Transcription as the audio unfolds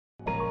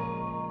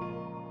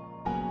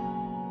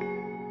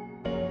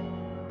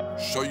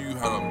Show you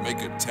how to make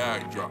a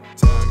tag drop. Tag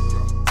drop.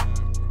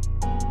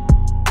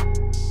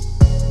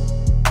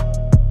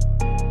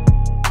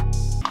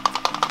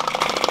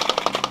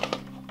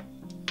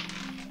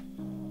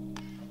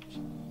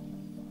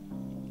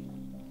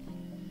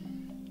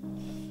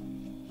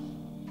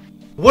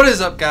 What is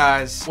up,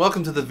 guys?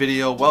 Welcome to the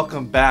video.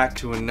 Welcome back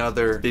to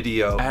another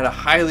video. I had a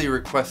highly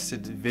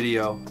requested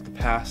video the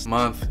past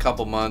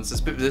couple months.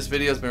 This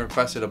video has been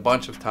requested a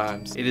bunch of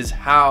times. It is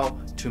how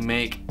to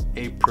make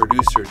a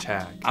producer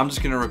tag. I'm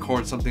just gonna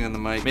record something on the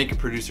mic, make a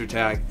producer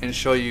tag, and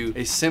show you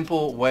a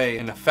simple way,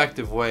 an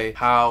effective way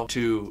how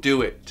to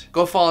do it.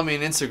 Go follow me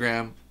on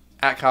Instagram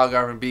at Kyle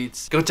Garvin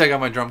Beats. Go check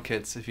out my drum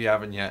kits if you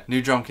haven't yet.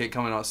 New drum kit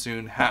coming out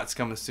soon, hats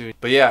coming soon.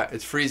 But yeah,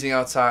 it's freezing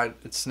outside,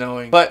 it's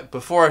snowing. But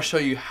before I show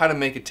you how to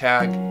make a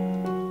tag,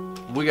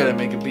 we gotta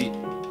make a beat.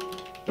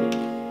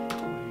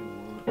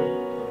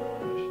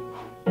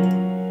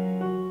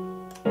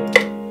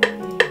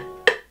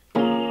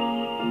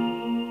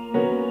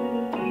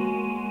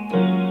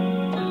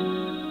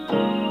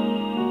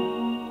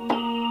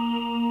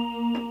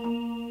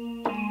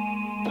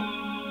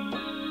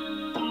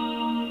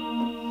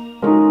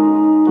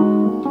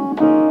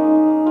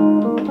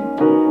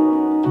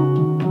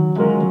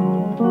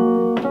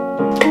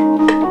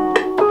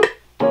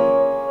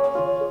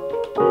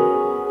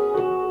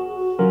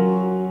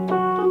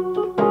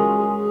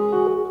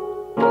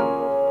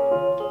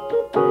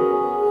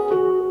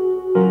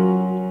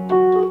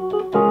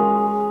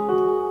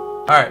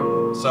 Alright,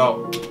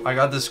 so I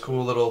got this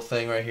cool little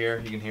thing right here.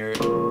 You can hear it.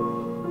 I'm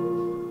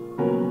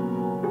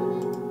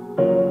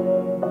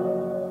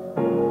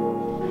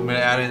gonna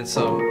add in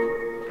some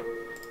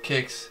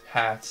kicks,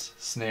 hats,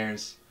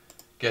 snares,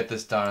 get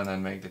this done, and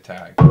then make the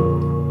tag.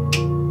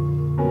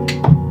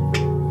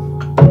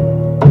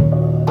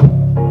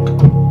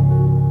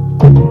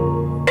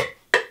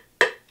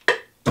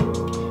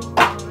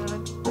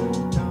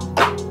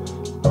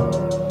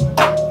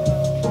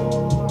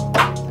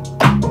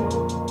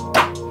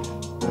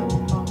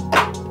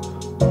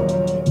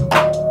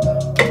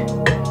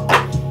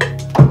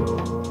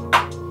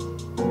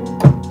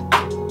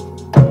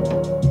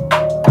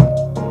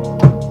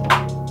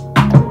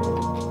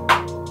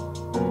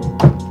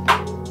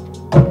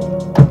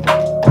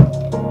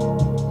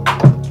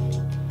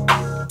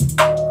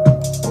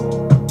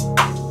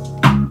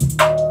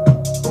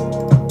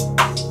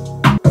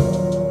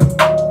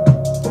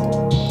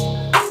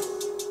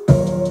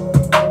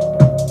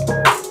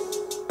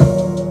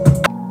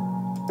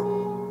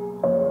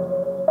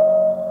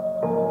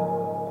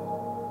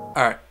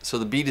 Alright, so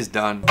the beat is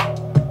done.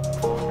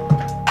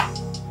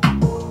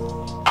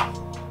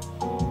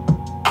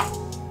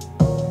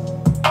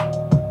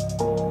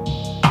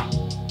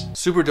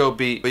 Super dope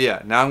beat. But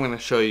yeah, now I'm going to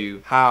show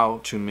you how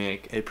to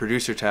make a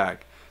producer tag.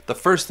 The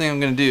first thing I'm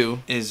going to do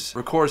is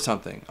record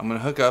something. I'm going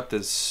to hook up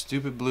this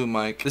stupid blue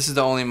mic. This is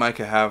the only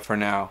mic I have for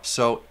now,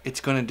 so it's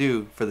going to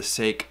do for the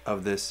sake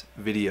of this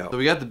video. So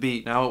we got the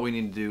beat. Now what we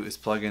need to do is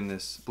plug in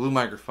this blue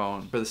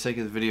microphone. For the sake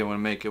of the video, I'm going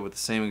to make it with the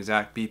same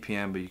exact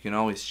BPM, but you can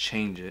always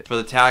change it. For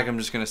the tag, I'm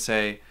just going to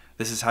say,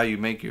 this is how you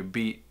make your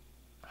beat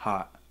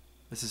hot.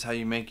 This is how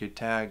you make your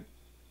tag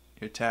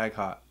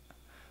hot.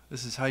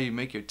 This is how you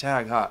make your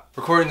tag hot.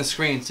 Recording the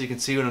screen so you can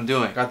see what I'm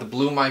doing. Got the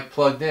blue mic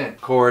plugged in.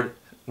 Record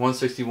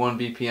 161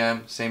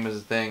 BPM, same as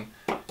the thing.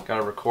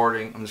 Got a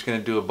recording. I'm just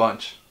gonna do a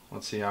bunch.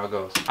 Let's see how it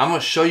goes. I'm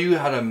gonna show you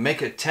how to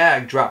make a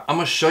tag drop. I'm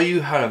gonna show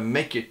you how to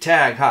make your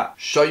tag hot.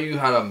 Show you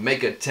how to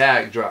make a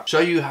tag drop.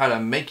 Show you how to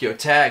make your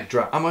tag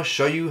drop. I'm gonna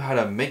show you how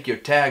to make your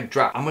tag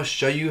drop. I'm gonna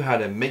show you how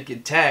to make your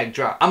tag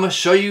drop. I'm gonna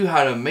show you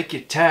how to make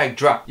your tag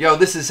drop. Yo,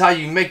 this is how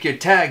you make your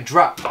tag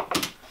drop.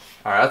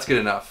 Alright, that's good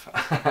enough.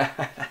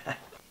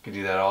 Could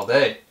do that all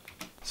day.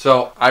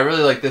 So I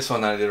really like this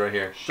one that I did right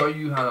here. Show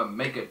you how to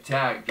make a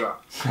tag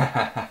drop.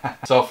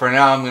 So for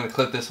now I'm gonna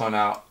clip this one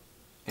out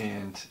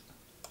and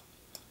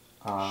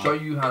show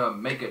you how to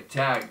make a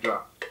tag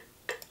drop.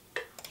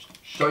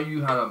 Show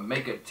you how to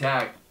make a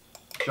tag.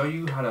 Show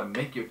you how to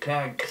make your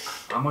tag.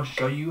 I'm gonna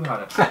show you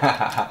how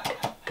to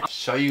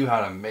show you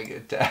how to make a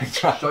tag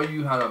drop. Show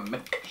you how to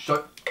make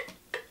show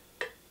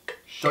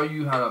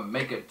you how to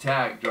make a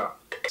tag drop.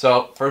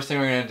 So first thing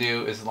we're gonna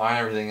do is line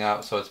everything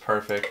up so it's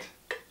perfect.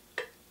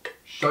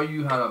 Show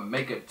you how to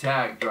make a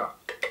tag drop.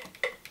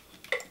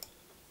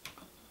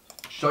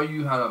 Show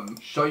you how to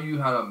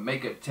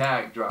make a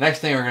tag drop. Next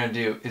thing we're gonna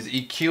do is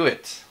EQ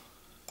it.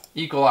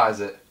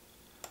 Equalize it.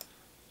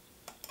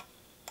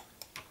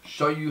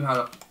 Show you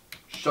how to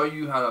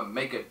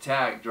make a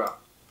tag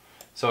drop.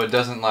 So it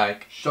doesn't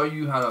like show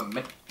you how to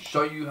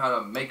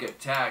make a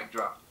tag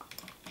drop.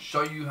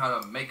 Show you how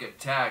to make a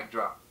tag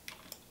drop.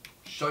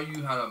 Show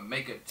you how to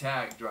make a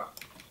tag drop.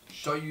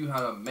 Show you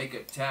how to make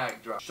a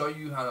tag drop. Show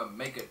you how to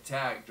make a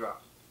tag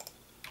drop.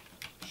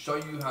 Show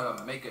you how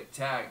to make a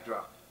tag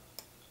drop.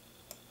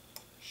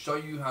 Show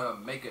you how to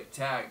make a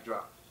tag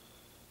drop.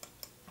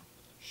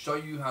 Show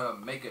you how to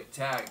make a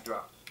tag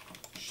drop.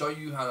 Show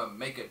you how to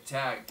make a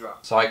tag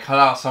drop. So I cut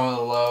out some of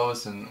the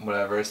lows and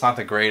whatever. It's not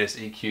the greatest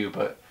EQ,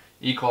 but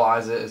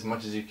equalize it as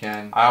much as you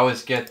can. I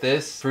always get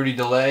this fruity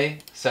delay,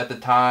 set the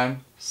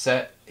time,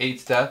 set 8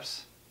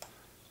 steps,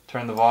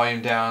 turn the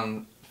volume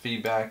down,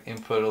 feedback,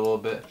 input a little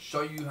bit.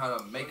 Show you how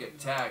to make a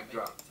tag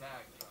drop.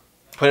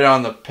 Put it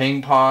on the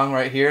ping pong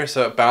right here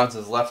so it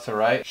bounces left to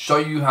right. Show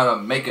you how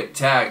to make a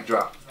tag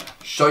drop.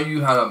 Show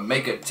you how to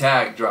make a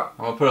tag drop.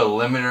 I'm gonna put a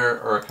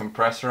limiter or a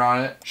compressor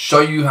on it. Show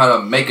you how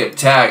to make a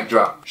tag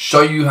drop.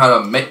 Show you how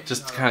to make...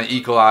 Just to kind of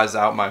equalize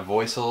out my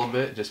voice a little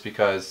bit, just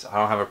because I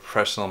don't have a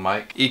professional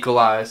mic.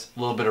 Equalize, a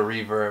little bit of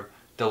reverb,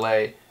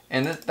 delay,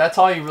 and that's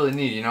all you really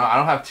need, you know? I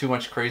don't have too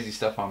much crazy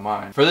stuff on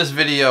mine. For this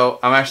video,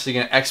 I'm actually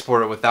gonna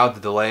export it without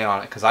the delay on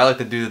it, because I like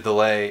to do the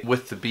delay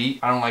with the beat.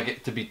 I don't like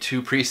it to be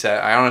too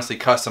preset. I honestly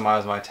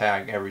customize my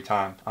tag every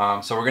time.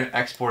 So we're gonna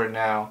export it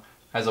now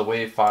as a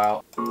WAV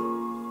file.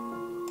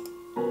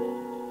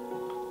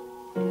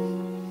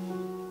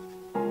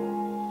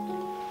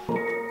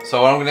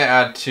 So what I'm gonna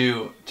add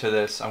to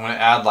this, I'm gonna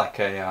add like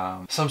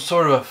a some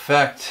sort of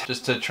effect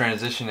just to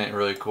transition it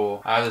really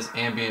cool. I have this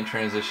ambient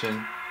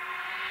transition.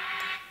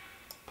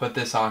 Put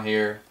this on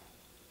here.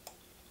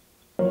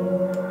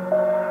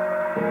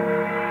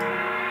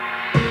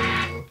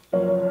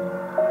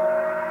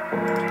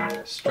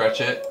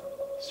 Stretch it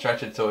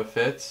so it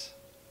fits.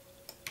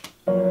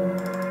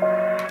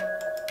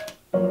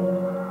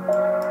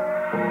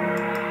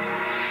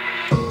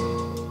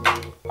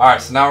 Alright,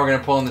 so now we're going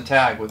to pull in the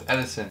tag with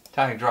Edison.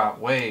 Tag drop,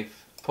 wave,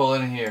 pull it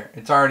in here.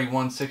 It's already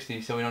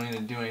 160, so we don't need to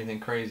do anything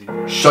crazy.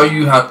 Show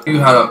you how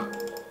to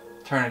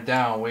turn it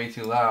down way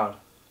too loud.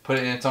 Put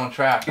it in its own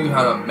track. Show you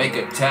how to make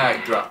a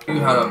tag drop. Show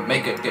you how to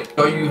make a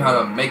show you how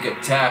to make a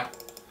tag.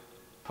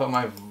 Put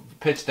my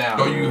pitch down.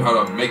 Show you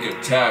how to make a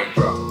tag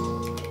drop.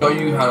 Show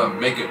you how to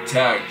make a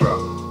tag drop.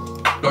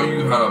 Show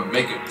you how to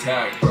make a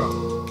tag drop.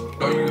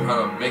 Show you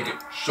how to make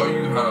it. Show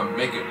you how to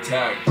make a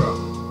tag drop.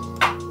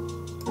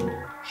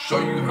 Show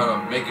you how to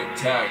make a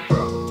tag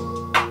drop.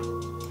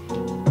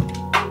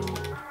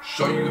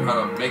 Show you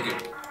how to make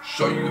it.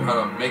 Show you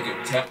how to make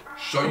a tag.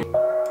 Show you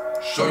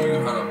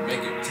how to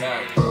make a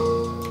tag drop.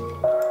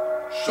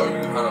 Show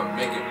you how to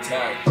make a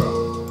tag drop.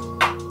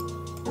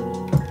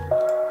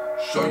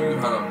 Show you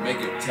how to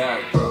make a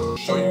tag drop.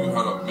 Show you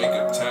how to make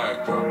a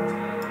tag drop.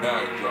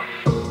 Tag drop.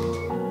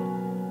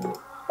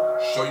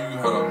 Show you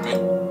how to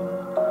make.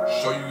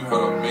 Show you how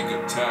to make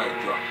a tag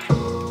drop.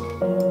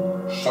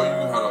 Show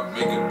you how to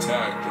make a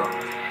tag drop.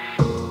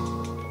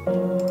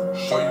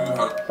 Show you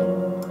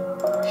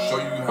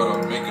how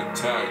to make a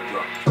tag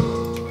drop.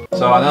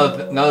 So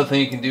another thing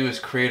you can do is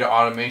create an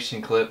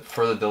automation clip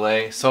for the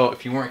delay. So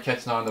if you weren't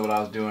catching on to what I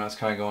was doing, I was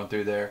kind of going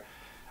through there.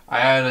 I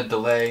added a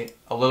delay,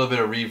 a little bit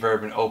of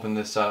reverb, and opened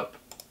this up,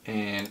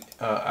 and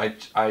I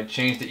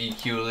changed the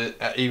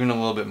EQ even a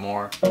little bit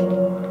more.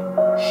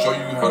 Show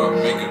you how to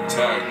make a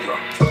tag drop.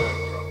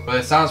 But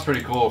it sounds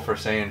pretty cool for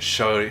saying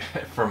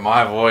for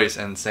my voice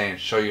and saying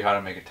show you how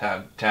to make a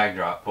tag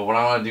drop. But what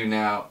I want to do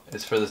now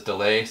is for this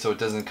delay so it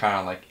doesn't kind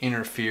of like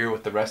interfere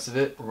with the rest of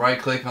it. Right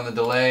click on the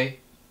delay,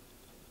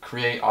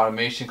 create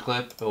automation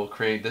clip. It will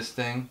create this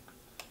thing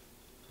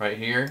right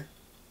here.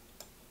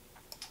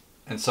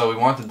 And so we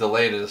want the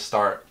delay to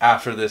start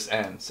after this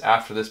ends,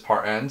 after this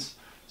part ends.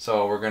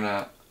 So we're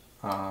gonna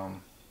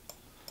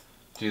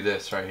do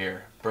this right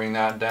here. Bring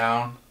that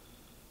down.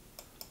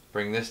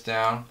 Bring this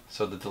down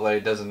so the delay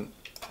doesn't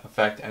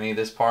affect any of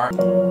this part.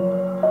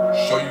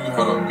 Show you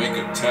how to make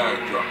a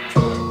tag drop.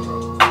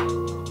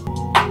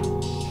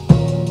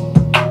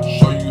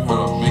 Show you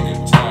how to make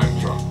a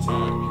tag drop.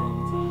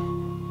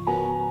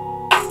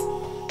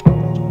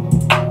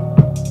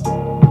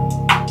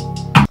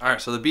 Alright,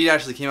 so the beat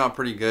actually came out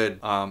pretty good,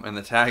 and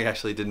the tag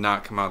actually did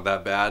not come out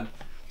that bad.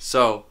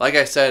 So, like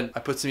I said, I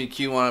put some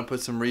EQ on it,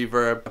 put some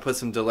reverb, I put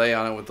some delay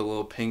on it with the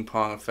little ping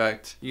pong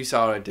effect. You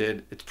saw what I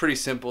did. It's pretty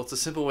simple. It's a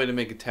simple way to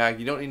make a tag.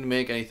 You don't need to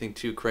make anything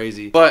too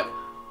crazy. But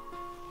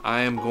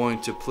I am going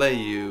to play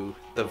you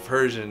the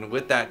version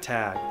with that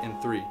tag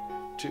in 3,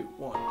 2,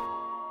 1.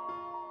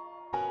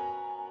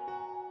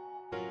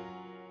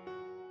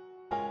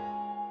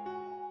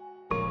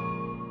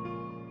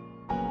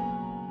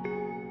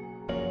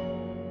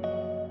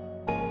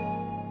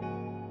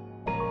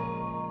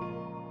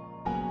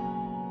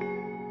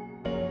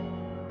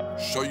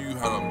 Show you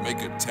how to make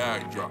a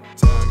tag drop.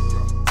 Tag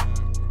drop.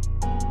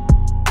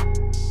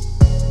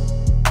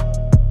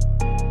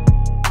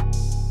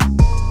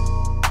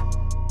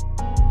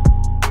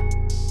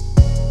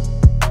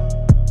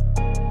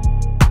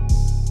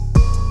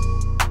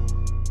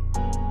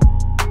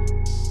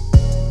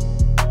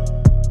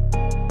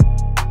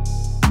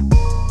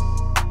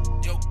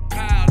 Yo,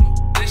 Kyle,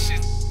 this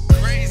shit's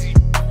crazy.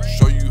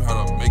 Show you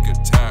how to make a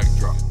tag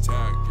drop.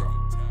 Tag drop.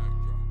 Tag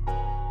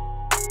drop.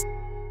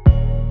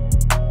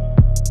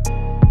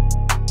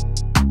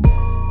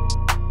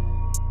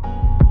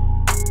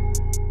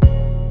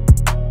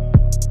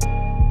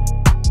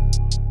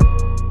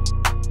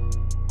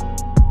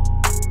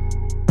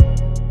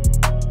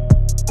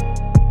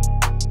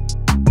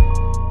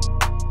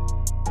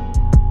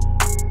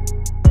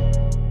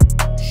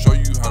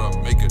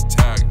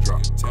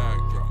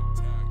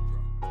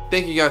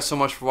 Thank you guys so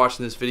much for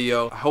watching this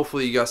video.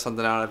 Hopefully you got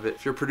something out of it.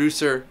 If you're a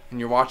producer and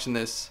you're watching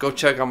this, go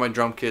check out my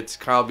drum kits,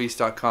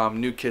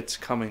 kylebeast.com. New kits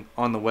coming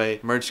on the way.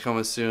 Merch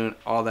coming soon.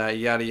 All that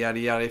yada yada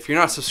yada. If you're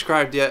not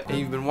subscribed yet and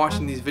you've been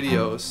watching these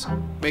videos,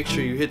 make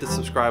sure you hit the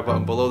subscribe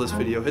button below this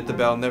video. Hit the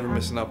bell. Never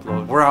miss an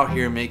upload. We're out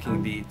here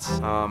making beats.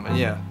 And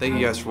yeah, thank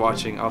you guys for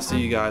watching. I'll see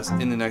you guys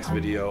in the next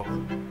video.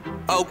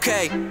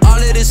 Okay, all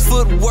of this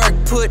footwork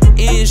put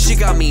in, she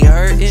got me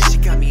hurting.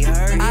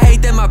 I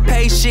hate that my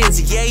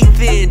patience yay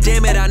thin.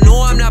 Damn it, I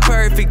know I'm not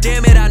perfect.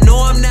 Damn it, I know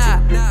I'm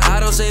not.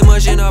 I don't say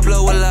much and I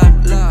blow a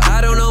lot.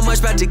 I don't know much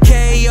about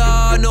decay,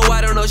 y'all. No,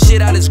 I don't know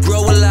shit, I just grow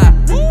a lot.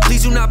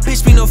 Please do not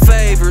pitch me no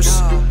favors.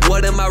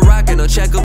 What am I rocking? No check